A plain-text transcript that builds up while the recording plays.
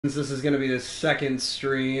Since this is going to be the second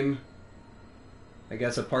stream, I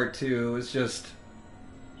guess a part 2, it's just,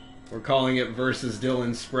 we're calling it versus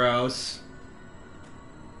Dylan Sprouse.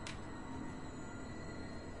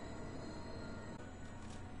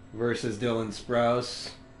 Versus Dylan Sprouse.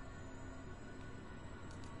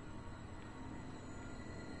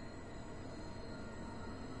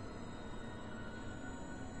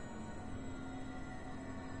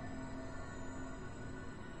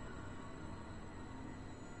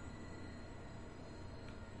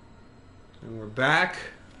 And we're back.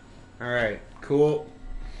 Alright, cool.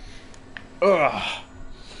 Ugh.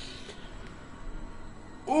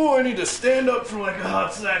 Oh, I need to stand up for like a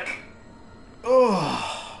hot sec.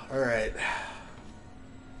 Oh, alright.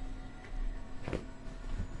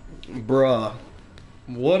 Bruh.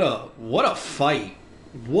 What a fight.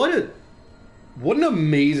 What an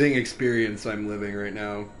amazing experience I'm living right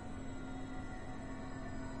now.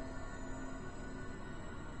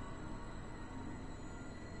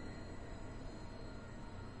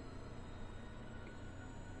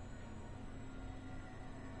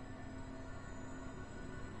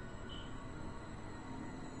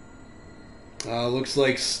 Looks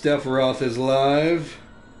like Steph Roth is live.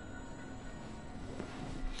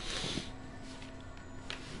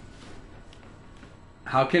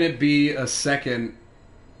 How can it be a second?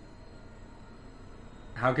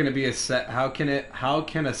 How can it be a set? How can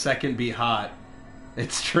a second be hot?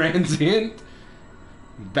 It's transient.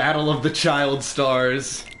 Battle of the Child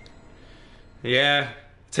Stars. Yeah.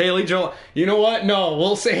 It's Haley Joel. You know what? No,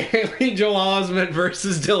 we'll say Haley Joel Osment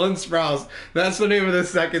versus Dylan Sprouse. That's the name of the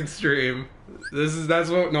second stream.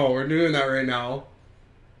 No, we're doing that right now.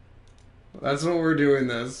 That's what we're doing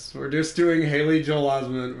this. We're just doing Haley Joel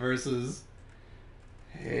Osment versus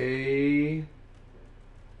Oh,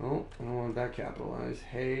 I don't want that capitalized.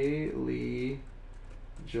 Haley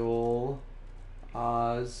Joel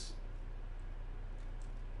Osment.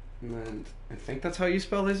 I think that's how you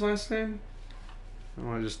spell his last name. I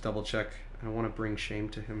want to just double check. I don't want to bring shame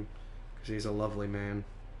to him because he's a lovely man.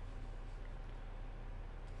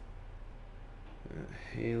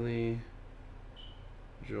 Haley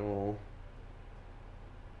Joel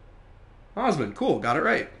Osment. Cool, got it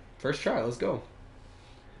right. First try, let's go.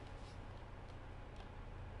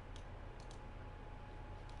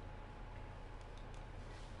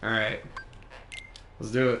 Alright.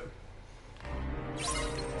 Let's do it.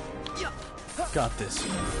 Got this.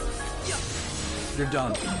 You're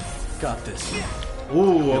done. Got this.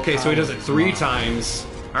 Ooh, okay, so he does it 3 times.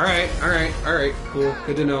 Alright, cool.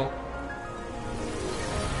 Good to know.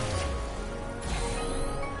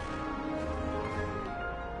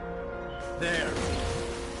 There.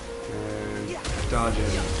 And dodge in.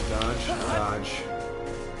 Dodge.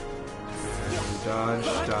 And dodge.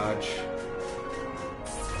 Dodge.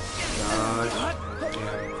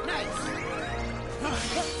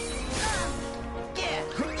 Yeah.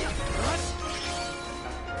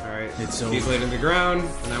 Alright, he's laid in the ground,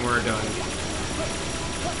 and then we're done.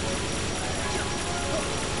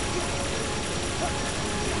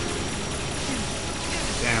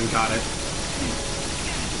 Damn, got it.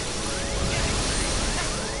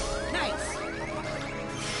 Nice.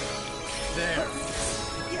 There.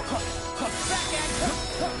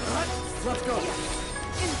 Let's go.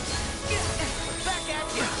 Back at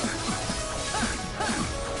you.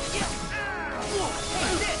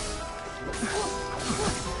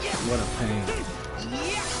 What a pain.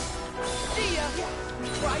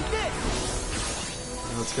 Try this.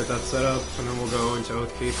 Let's get that set up, and then we'll go into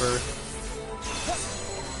Oathkeeper.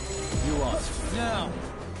 You lost. Now.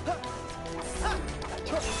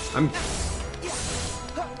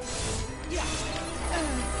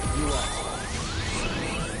 You lost.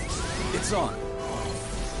 It's on.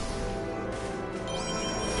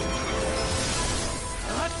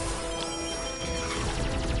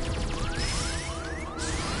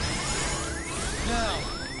 Now.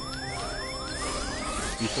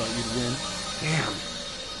 You thought you'd win? Damn.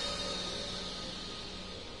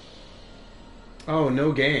 Oh,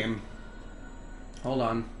 no game. Hold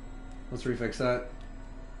on. Let's refix that.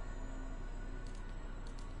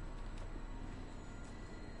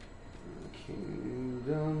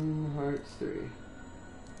 Kingdom Hearts 3.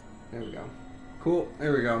 There we go. Cool.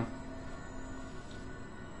 There we go.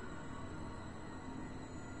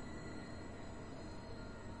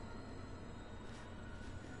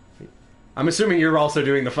 I'm assuming you're also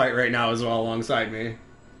doing the fight right now as well alongside me.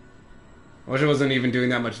 I wish I wasn't even doing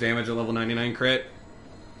that much damage at level 99 crit.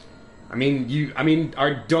 Have you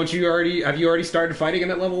already started fighting him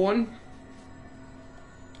at level 1?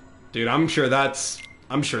 Dude, I'm sure that's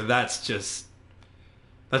just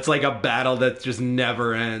That's like a battle that just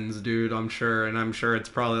never ends, dude, I'm sure. And I'm sure it's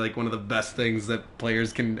probably like one of the best things that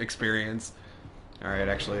players can experience. Alright,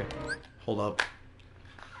 actually, hold up.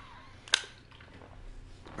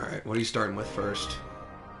 Alright, what are you starting with first?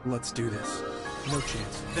 Let's do this. No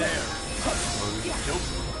chance. There. Nope.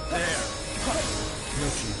 There. No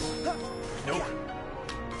chance. Nope.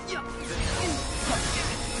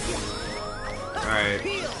 Alright.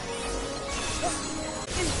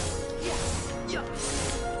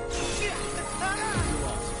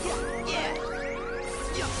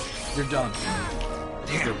 You're done.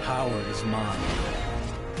 Damn. Your power is mine.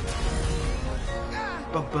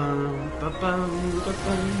 Ba-bum, ba-bum,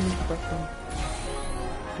 ba-bum, ba-bum.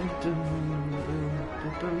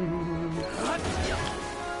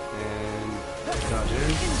 And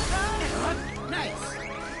dodges. Nice.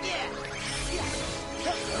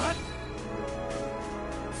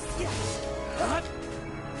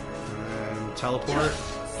 And teleport.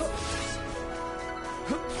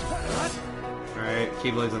 Alright,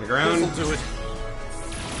 Keyblade's on the ground. This'll do it.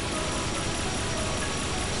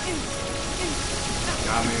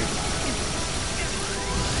 Got me.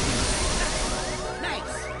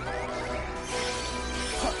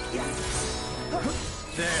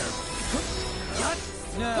 There.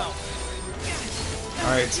 Now.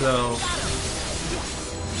 Alright, so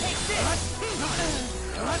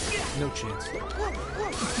No chance.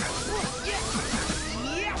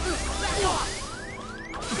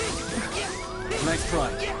 Nice try.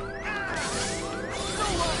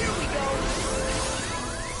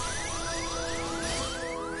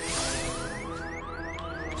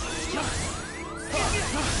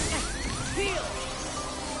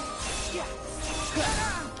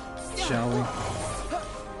 Shall we?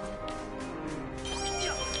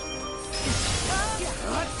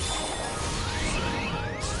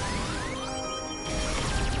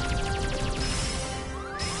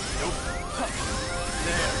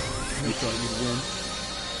 You thought you'd win?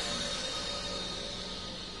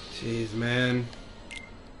 jeez, man.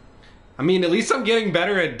 I mean, at least I'm getting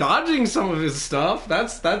better at dodging some of his stuff.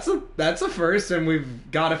 That's a first, and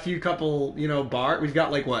we've got a few couple, you know, we've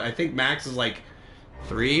got like what I think max is like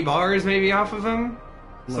 3 bars maybe off of him.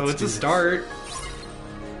 So Let's it's do a this. start.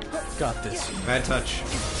 Got this. Bad touch.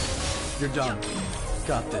 You're done.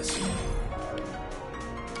 Got this.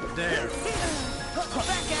 There.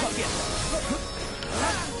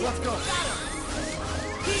 Let's go.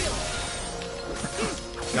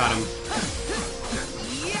 Got him.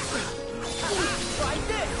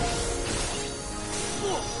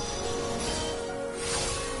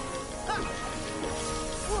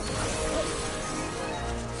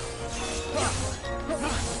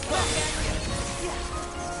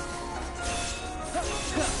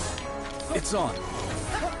 It's on.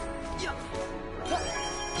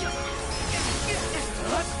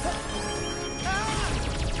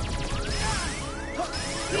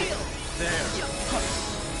 There.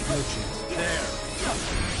 No chance. There.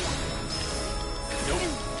 Nope.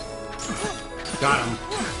 Got him.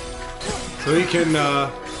 So he can,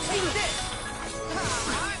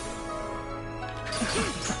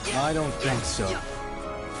 I don't think so.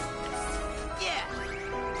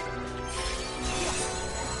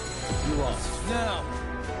 You lost. Now.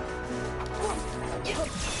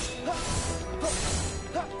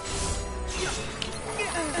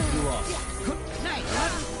 You lost.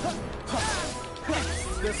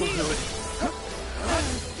 This'll do it.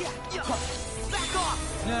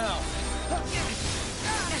 Now.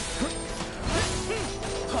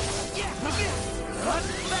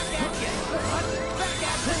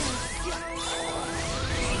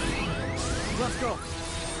 Let's go.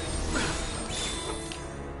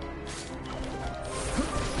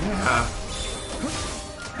 yeah.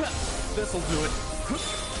 This'll do it.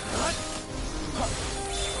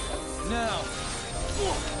 Now.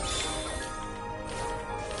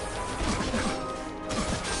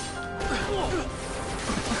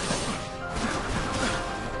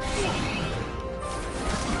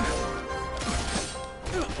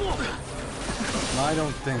 I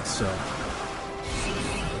don't think so.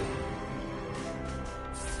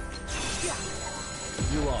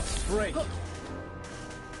 You lost. Break.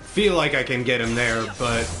 Feel like I can get him there,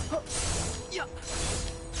 but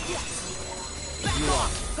You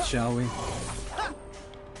lost. Shall we?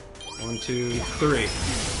 1, 2, 3.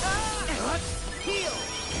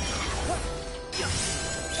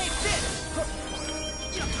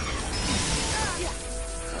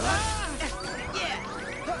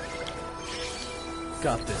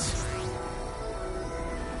 Got this.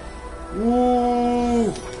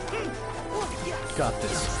 Ooh. Got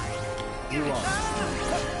this. You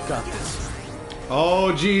lost. Got this.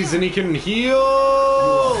 Oh, geez, and he can heal!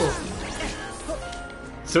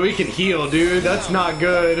 So he can heal, dude. That's not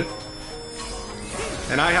good.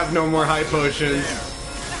 And I have no more high potions.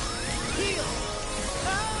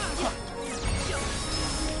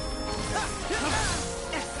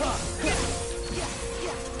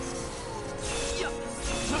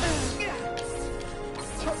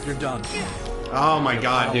 You're done. Oh my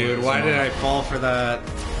god, dude. Why did I fall for that?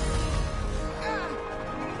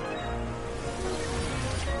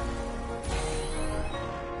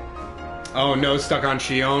 Oh no, stuck on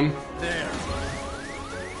Shion. There.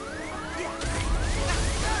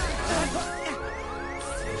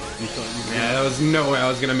 You thought you Yeah, there was no way I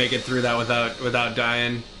was gonna make it through that without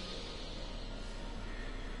dying.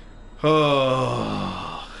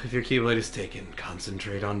 Oh, if your Keyblade is taken,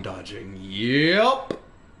 concentrate on dodging. Yep.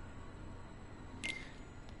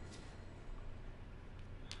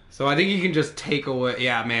 So I think you can just take away.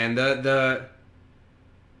 Yeah, man. The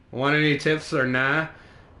want any tips or nah?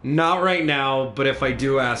 Not right now, but if I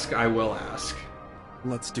do ask, I will ask.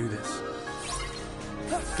 Let's do this.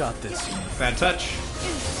 Got this. Bad touch.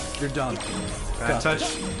 You're done. Bad Got touch.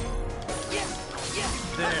 this.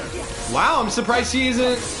 There. Wow, I'm surprised he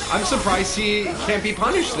isn't. I'm surprised he can't be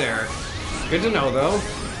punished there. Good to know, though.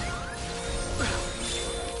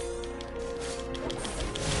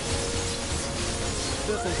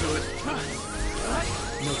 This'll do it.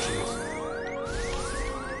 No chance.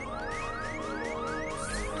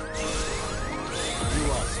 You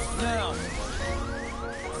lost. Now.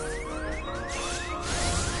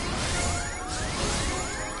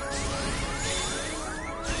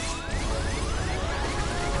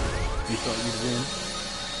 You thought you'd win?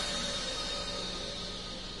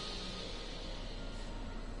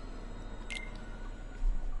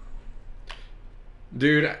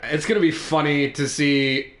 Dude, it's gonna be funny to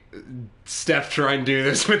see Steph try and do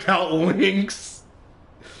this without links.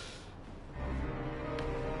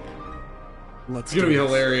 Let's It's gonna do be this.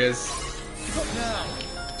 hilarious. Now.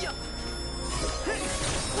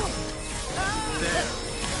 There.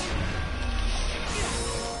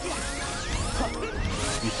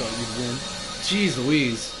 You thought you'd win? Jeez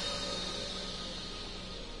Louise.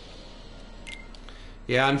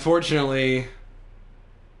 Yeah, unfortunately,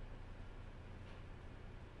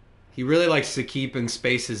 he really likes to keep and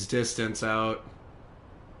space his distance out.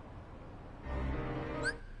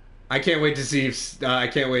 I can't wait to see. I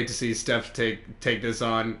can't wait to see Steph take this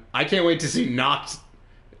on. I can't wait to see Noct.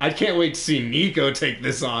 I can't wait to see Nico take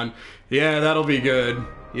this on. Yeah, that'll be good.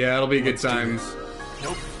 Yeah, it'll be a good Let's do time. this.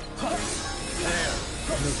 Nope. There.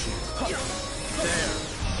 No chance. There.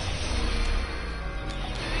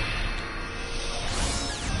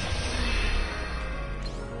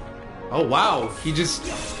 Oh wow, he just.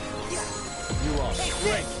 You lost.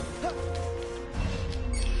 Quick.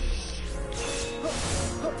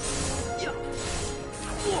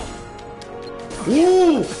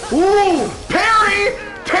 Ooh! Ooh! Parry!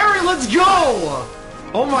 Parry, let's go!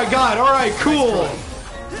 Oh my god, alright, cool!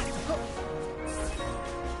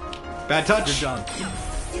 Bad touch. You're done.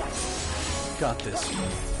 Got this.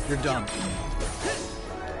 You're done.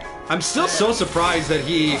 I'm still so surprised that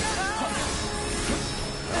he...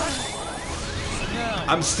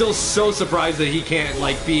 I'm still so surprised that he can't,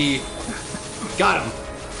 like, be... Got him.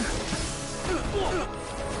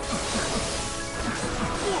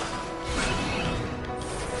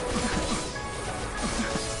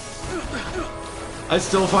 I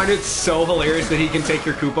still find it so hilarious that he can take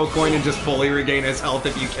your Kupo coin and just fully regain his health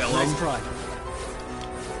if you kill him. Nice try.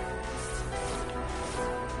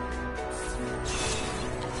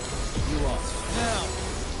 You lost. Now.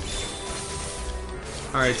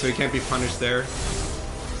 Alright, so he can't be punished there.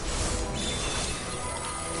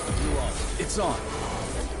 You lost. It's on.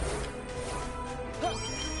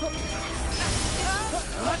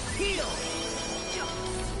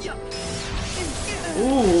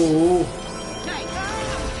 Ooh.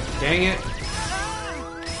 Dang it.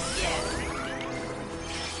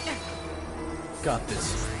 Got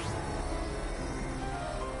this.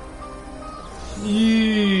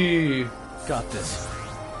 Yee. Got this.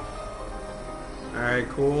 Alright,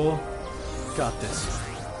 cool. Got this.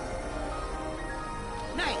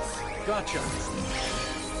 Nice. Gotcha.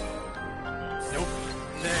 Nope.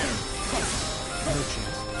 There. No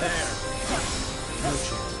chance. There. No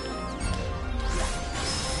chance.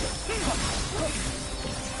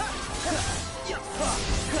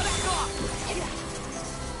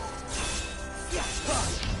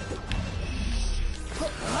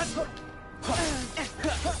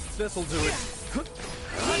 This'll do it.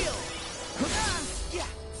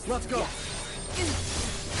 Let's go.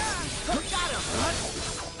 Got him.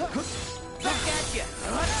 Back at ya.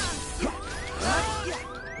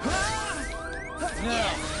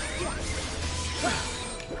 Now.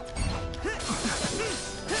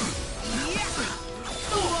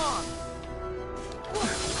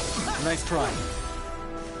 Nice try.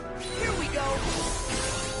 Here we go.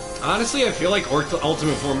 Honestly, I feel like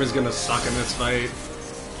Ultimate Form is gonna suck in this fight.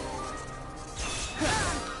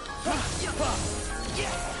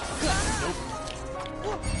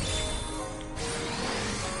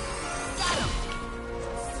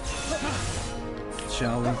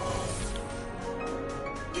 Shall we?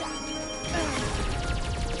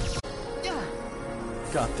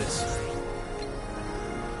 Got this.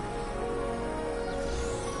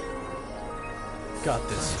 Got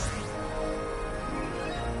this.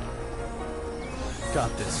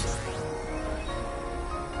 Got this.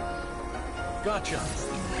 Gotcha.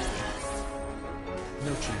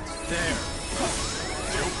 No chance. There.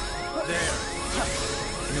 There.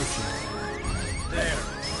 No chance. There.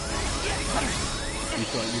 You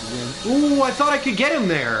thought you'd win? Ooh, I thought I could get him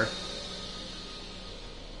there.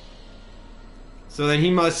 So then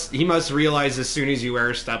he must realize as soon as you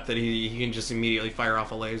air step that he can just immediately fire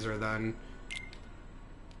off a laser then.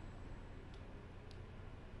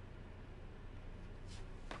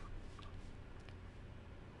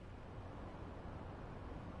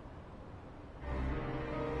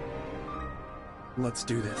 Let's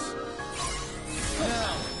do this.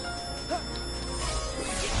 Now.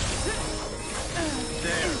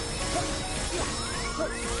 There.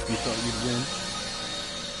 You thought you'd win?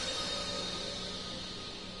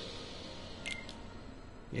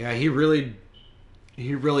 Yeah, he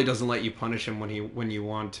really doesn't let you punish him when you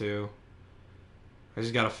want to. I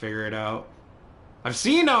just gotta figure it out. I've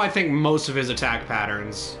seen I think most of his attack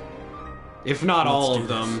patterns, if not all of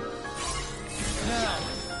them. Now.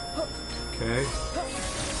 Okay.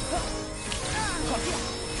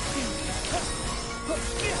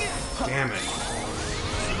 Damn it.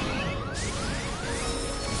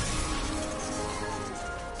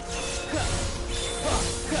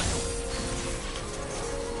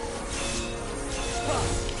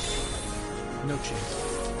 No chance.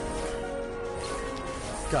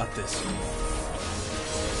 Got this.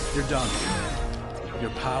 You're done. Your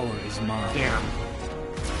power is mine. Damn.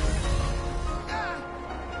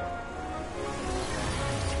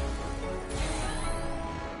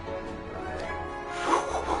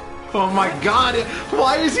 Oh my god,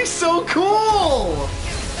 why is he so cool?